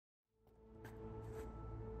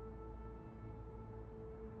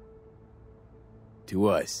To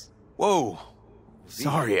us. Whoa!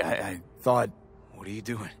 Sorry, I thought... What are you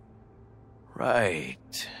doing? Right.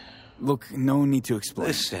 Look, no need to explain.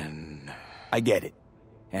 Listen. I get it.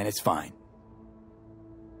 And it's fine.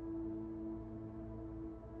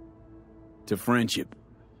 To friendship.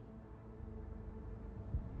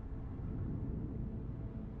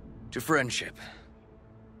 To friendship.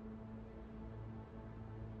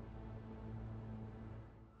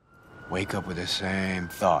 Wake up with the same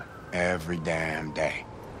thought every damn day.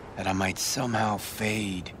 That I might somehow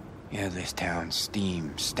fade into this town's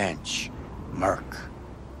steam, stench, murk.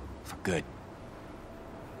 For good.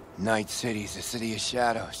 Night City's a city of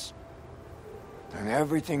shadows. Done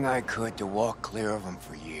everything I could to walk clear of them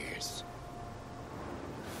for years.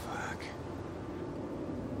 Fuck.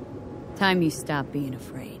 Time you stop being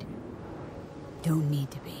afraid. Don't need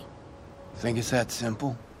to be. Think it's that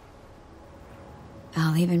simple?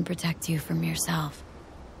 I'll even protect you from yourself.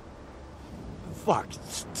 Fuck.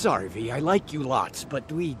 Sorry, V. I like you lots, but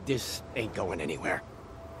we just ain't going anywhere.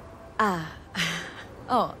 Oh.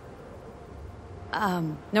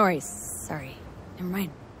 No worries. Sorry. Never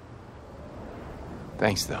mind.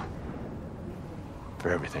 Thanks, though. For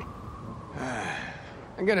everything.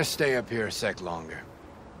 I'm gonna stay up here a sec longer.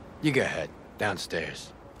 You go ahead,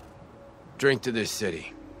 downstairs. Drink to this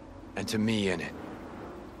city, and to me in it.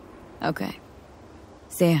 Okay.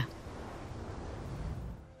 See ya.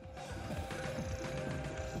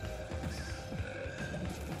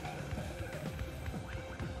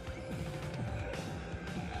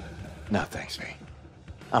 No, thanks, V.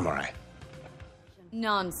 I'm alright.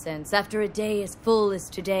 Nonsense. After a day as full as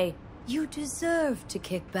today, you deserve to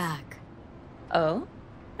kick back. Oh?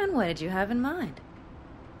 And what did you have in mind?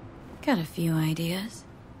 Got a few ideas.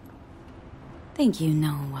 Think you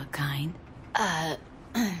know what kind.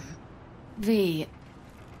 V...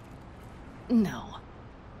 No.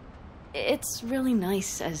 It's really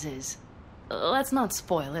nice as is. Let's not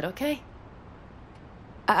spoil it, okay?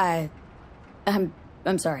 I'm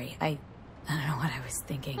sorry. I don't know what I was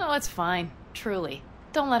thinking. No, it's fine. Truly.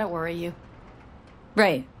 Don't let it worry you.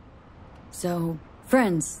 Right. So,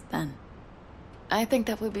 friends, then. I think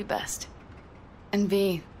that would be best. And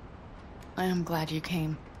V, I am glad you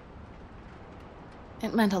came.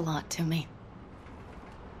 It meant a lot to me.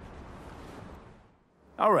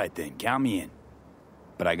 All right then, count me in.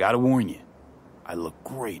 But I gotta warn you, I look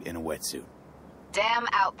great in a wetsuit. Damn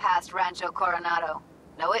out past Rancho Coronado.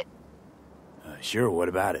 Know it? Sure, what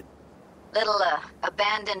about it? Little,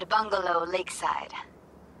 abandoned bungalow lakeside.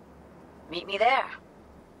 Meet me there.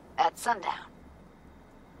 At sundown.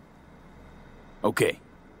 Okay.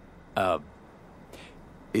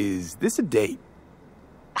 Is this a date?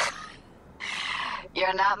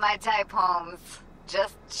 You're not my type, Holmes.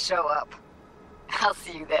 Just show up. I'll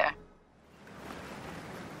see you there.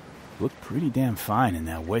 Look pretty damn fine in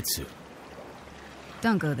that wetsuit.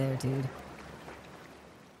 Don't go there, dude.